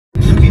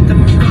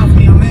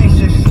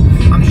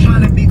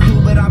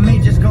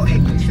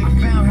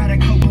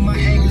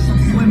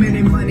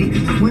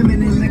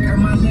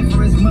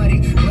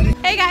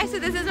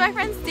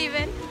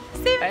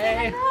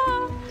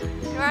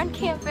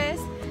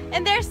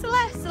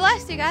Celeste.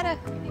 Celeste, you gotta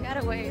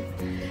wave.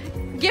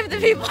 Give the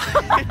people.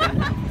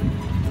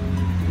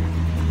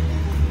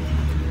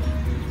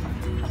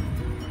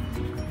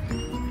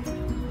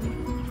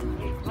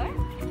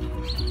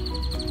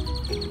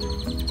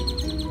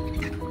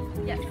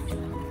 Yes.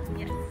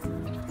 Yes.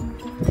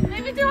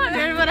 Maybe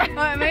 200,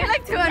 but maybe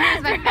like 200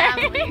 is my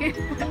family.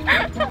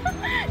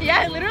 Yeah,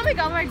 I literally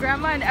got my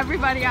grandma and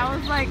everybody. I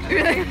was like,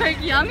 really,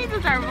 like, y'all need to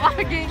start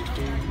vlogging.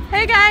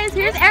 Hey guys,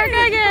 here's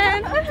Erica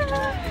again.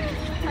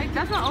 Like,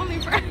 that's my only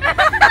friend.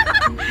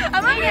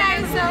 Hey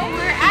guys, so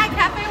we're at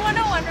Cafe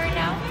 101 right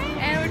now,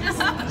 and we're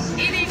just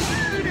eating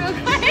food real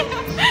quick.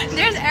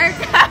 There's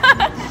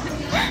Erica.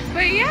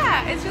 But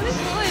yeah, it's really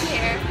cool in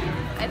here.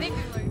 I think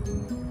we learned.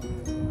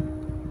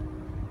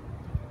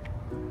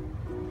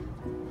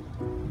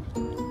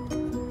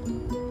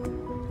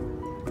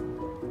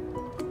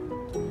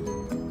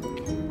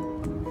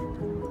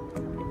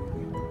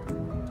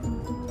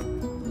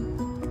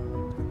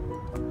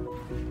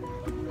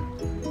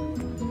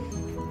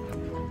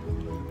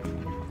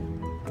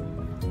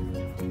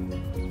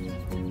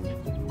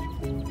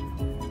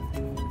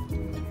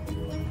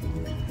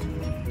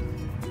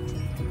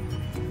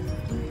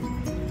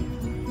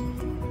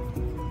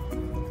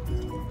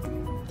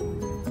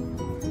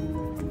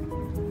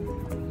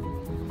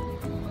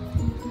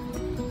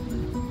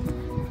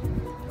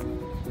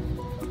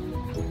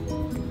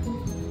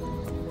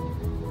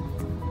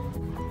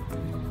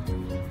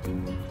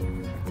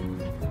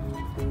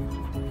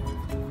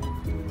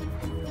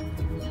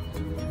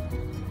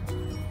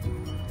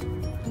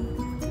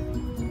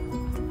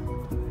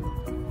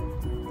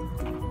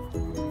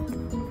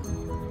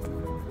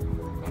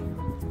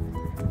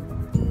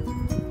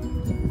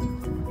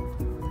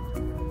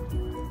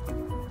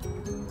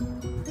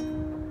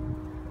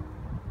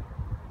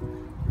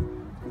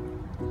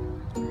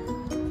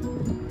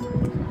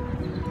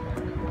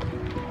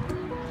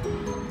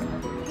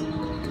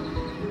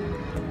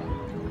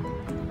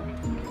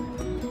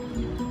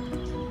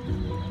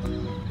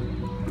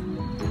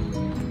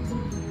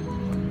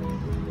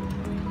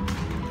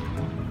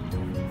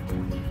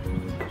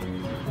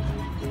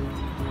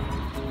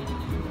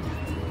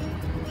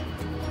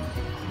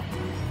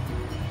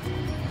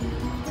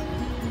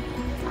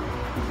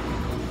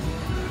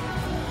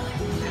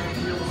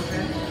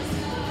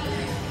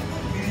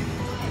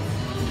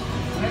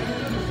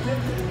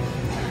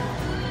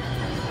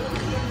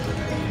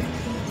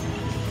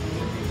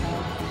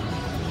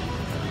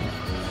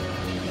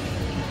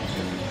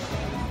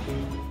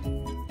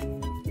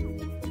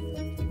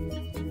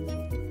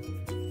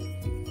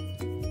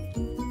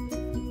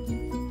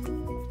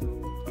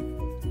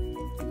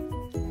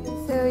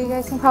 So you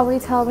guys can probably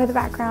tell by the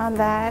background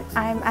that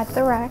I'm at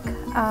the rec.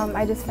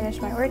 I just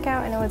finished my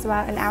workout and it was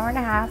about an hour and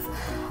a half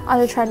on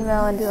the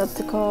treadmill and the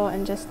elliptical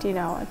and just, you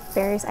know,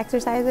 various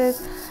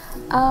exercises.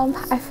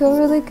 I feel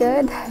really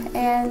good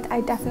and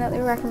I definitely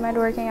recommend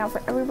working out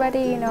for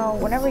everybody, you know,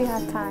 whenever you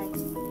have time.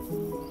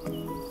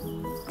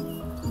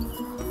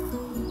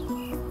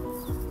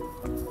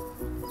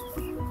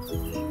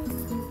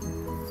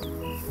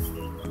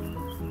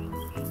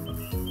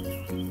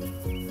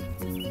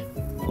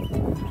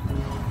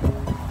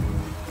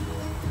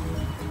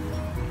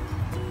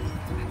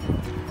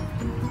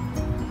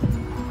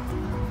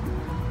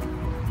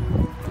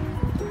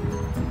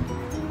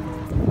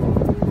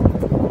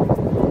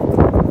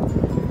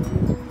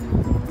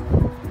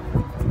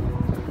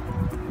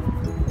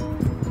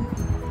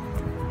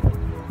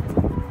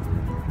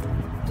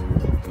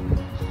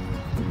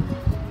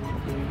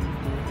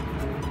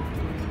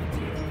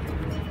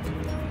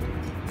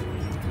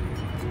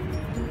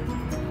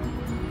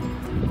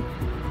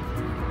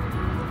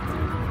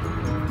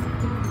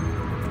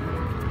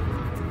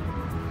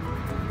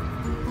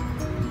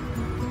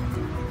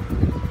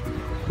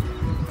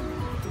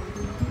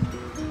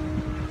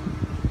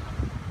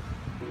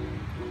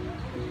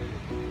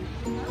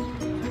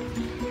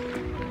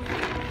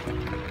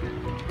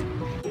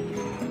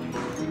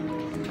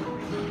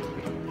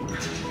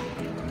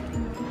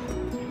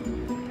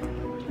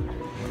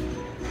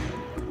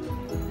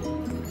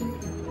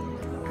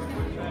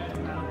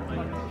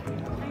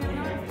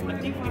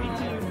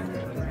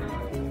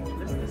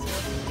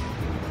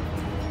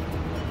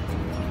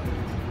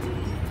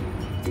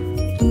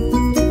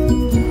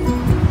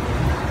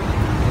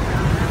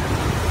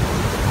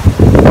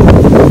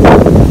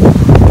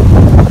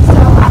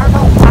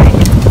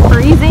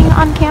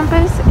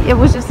 It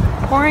was just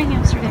pouring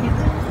yesterday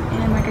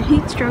and like a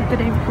heat stroke the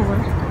day before.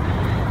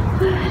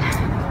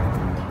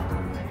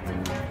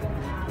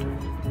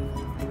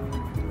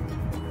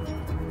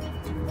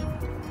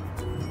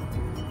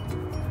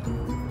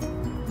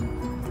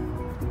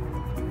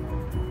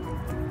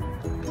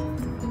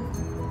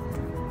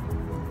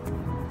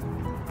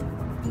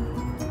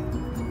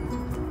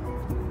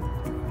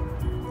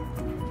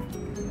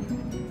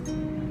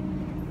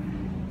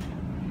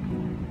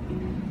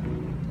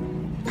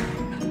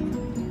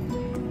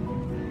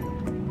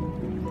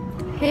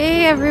 But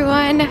Hey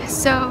everyone,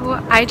 so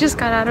I just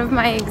got out of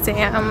my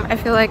exam. I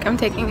feel like I'm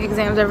taking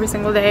exams every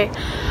single day,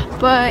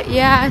 but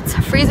yeah, it's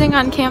freezing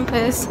on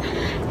campus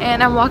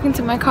and I'm walking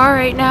to my car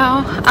right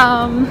now.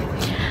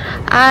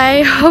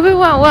 I hope it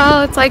went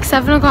well. It's like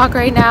 7 o'clock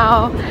right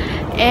now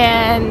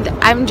and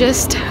I'm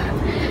just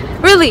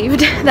relieved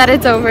that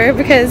it's over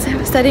because I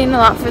was studying a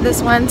lot for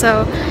this one,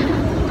 so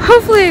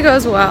hopefully it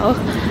goes well.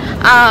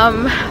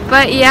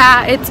 But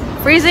yeah, it's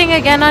freezing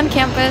again on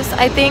campus.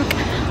 I think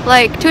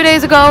like 2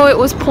 days ago it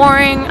was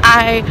pouring.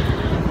 I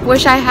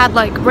wish I had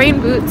like rain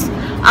boots.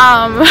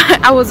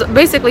 I was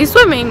basically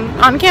swimming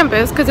on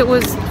campus because it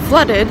was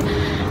flooded,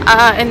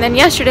 and then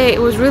yesterday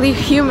it was really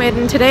humid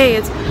and today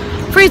it's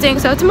freezing.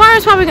 So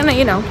tomorrow's probably gonna,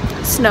 you know,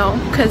 snow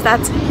because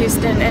that's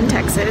Houston and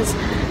Texas.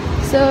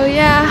 So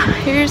yeah,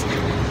 here's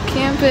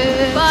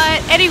campus.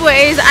 But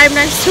anyways, I'm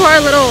next to our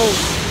little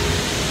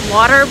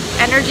water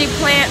energy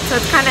plant, so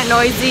it's kind of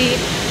noisy,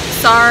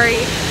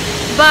 sorry,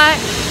 but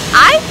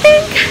I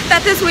think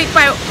that this week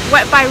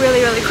went by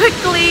really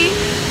quickly.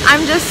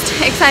 I'm just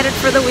excited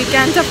for the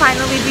weekend to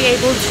finally be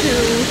able to,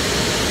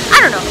 I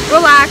don't know,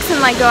 relax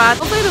and like go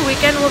out. Hopefully the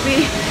weekend will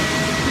be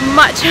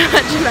much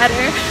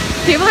better.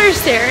 People are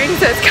staring,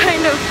 so it's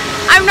kind of,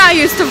 I'm not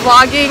used to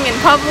vlogging in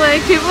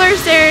public. People are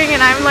staring and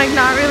I'm like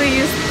not really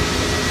used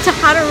to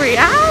how to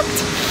react.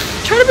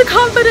 Try to be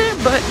confident,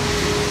 but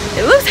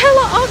it looks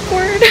hella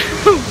awkward.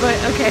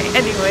 But okay,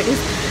 anyways,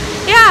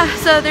 yeah,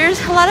 so there's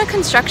a lot of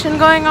construction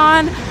going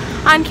on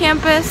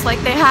campus. Like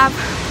they have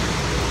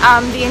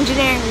the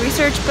engineering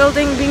research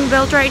building being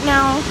built right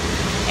now,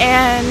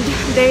 and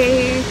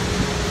they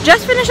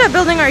just finished up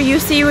building our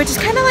UC, which is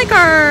kind of like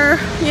our,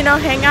 you know,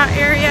 hangout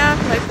area,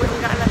 like when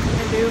we got nothing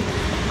to do.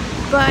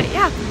 But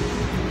yeah,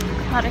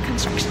 a lot of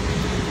construction.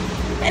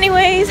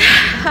 Anyways,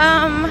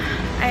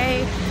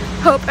 I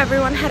hope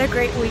everyone had a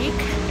great week,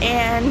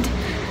 and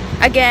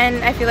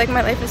again, I feel like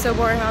my life is so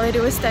boring. All I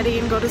do is study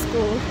and go to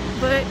school.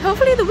 But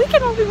hopefully the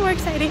weekend will be more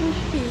exciting.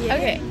 Yeah.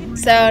 Okay,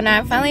 so now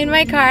I'm finally in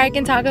my car. I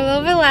can talk a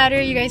little bit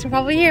louder. You guys can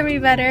probably hear me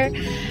better.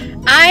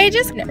 I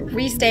just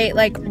restate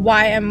like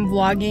why I'm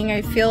vlogging.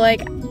 I feel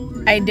like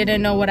I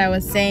didn't know what I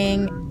was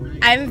saying.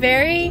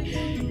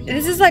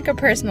 This is like a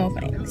personal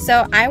thing.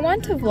 So I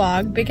want to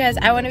vlog because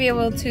I want to be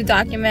able to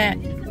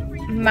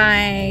document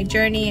my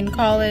journey in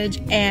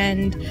college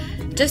and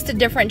just the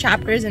different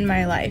chapters in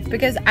my life,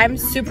 because I'm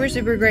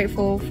super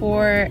grateful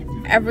for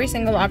every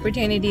single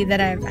opportunity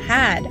that I've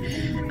had.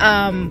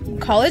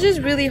 College is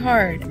really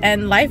hard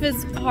and life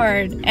is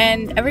hard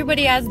and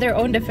everybody has their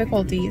own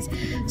difficulties.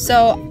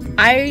 So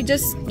I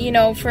just, you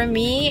know, for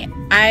me,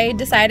 I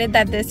decided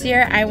that this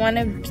year I want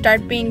to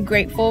start being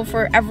grateful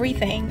for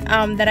everything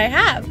that I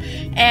have.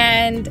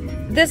 And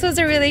this was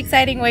a really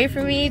exciting way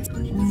for me to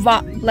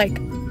like,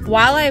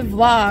 while I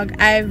vlog,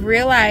 I've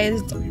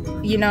realized,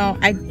 you know,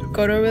 I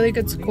go to a really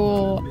good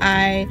school.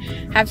 I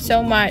have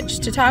so much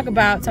to talk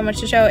about, so much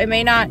to show. It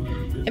may not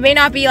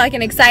be like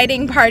an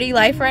exciting party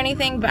life or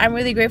anything, but I'm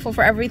really grateful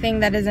for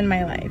everything that is in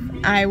my life.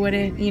 I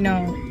wouldn't, you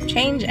know,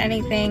 change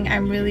anything.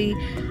 I'm really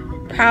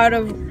proud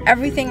of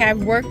everything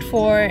I've worked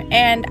for,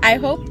 and I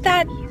hope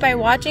that by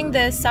watching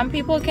this, some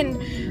people can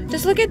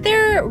just look at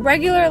their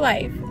regular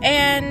life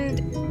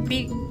and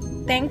be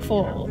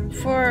thankful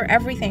for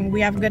everything.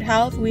 We have good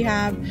health. We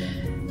have,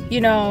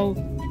 you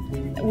know,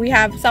 we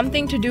have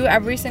something to do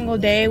every single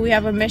day. We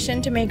have a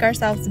mission to make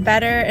ourselves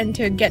better and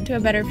to get to a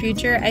better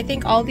future. I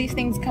think all these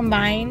things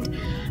combined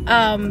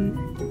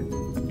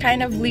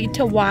kind of lead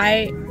to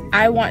why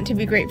I want to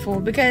be grateful,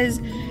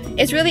 because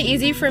it's really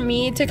easy for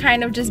me to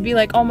kind of just be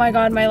like, oh my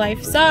god, my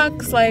life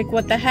sucks, like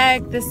what the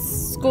heck,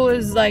 this school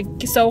is like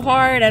so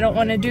hard, I don't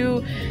want to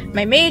do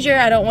my major,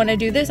 I don't want to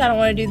do this, I don't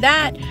want to do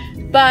that.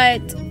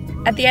 But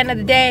at the end of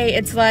the day,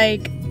 it's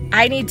like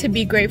I need to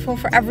be grateful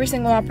for every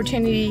single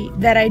opportunity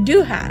that I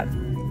do have.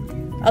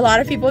 A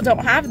lot of people don't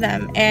have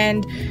them,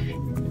 and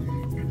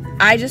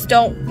I just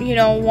don't, you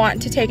know,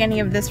 want to take any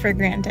of this for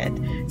granted.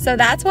 So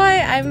that's why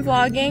I'm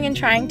vlogging and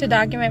trying to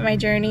document my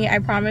journey. I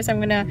promise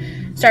I'm gonna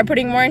start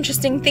putting more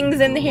interesting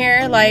things in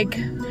here. Like,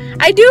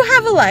 I do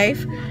have a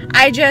life.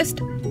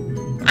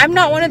 I'm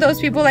not one of those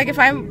people, like if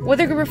I'm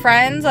with a group of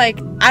friends, like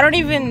I don't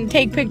even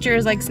take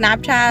pictures like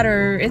Snapchat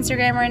or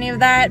Instagram or any of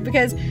that,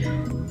 because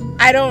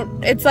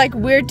it's like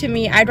weird to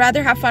me. I'd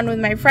rather have fun with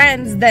my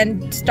friends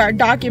than start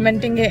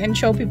documenting it and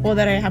show people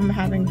that I'm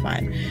having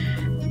fun.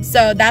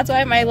 So that's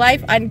why my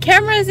life on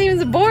camera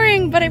seems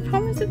boring, but I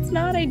promise it's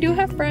not. I do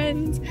have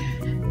friends.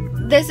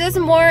 This is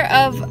more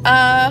of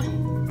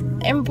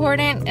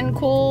important and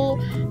cool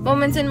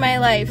moments in my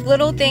life,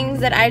 little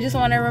things that I just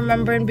want to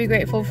remember and be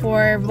grateful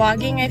for.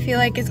 Vlogging, I feel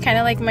like, is kind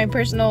of like my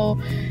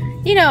personal,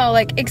 you know,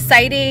 like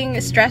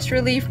exciting stress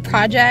relief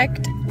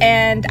project,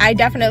 and I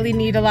definitely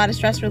need a lot of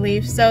stress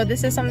relief, so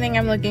this is something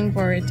I'm looking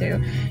forward to.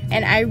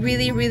 And I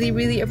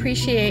really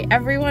appreciate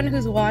everyone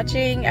who's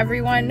watching,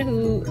 everyone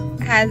who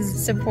has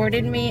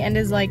supported me and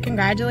is like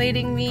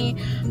congratulating me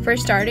for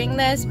starting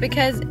this,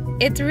 because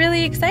it's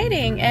really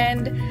exciting.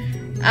 And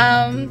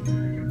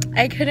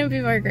I couldn't be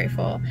more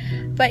grateful.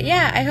 But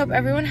yeah, I hope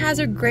everyone has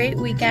a great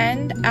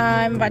weekend.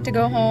 I'm about to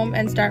go home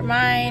and start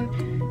mine.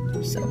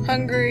 I'm so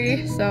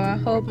hungry, so I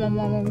hope my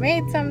mama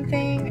made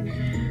something.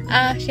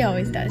 She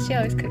always does. She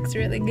always cooks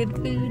really good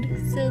food.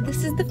 So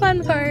this is the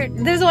fun part.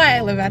 This is why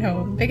I live at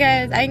home,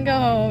 because I can go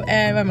home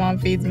and my mom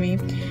feeds me.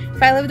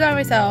 If I lived by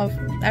myself,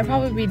 I'd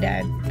probably be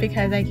dead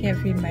because I can't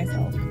feed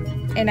myself.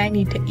 And I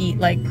need to eat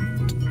like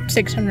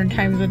 600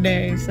 times a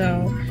day,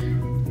 so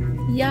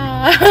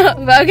yeah.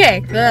 But okay,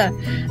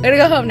 I'm gonna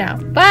go home now.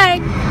 Bye!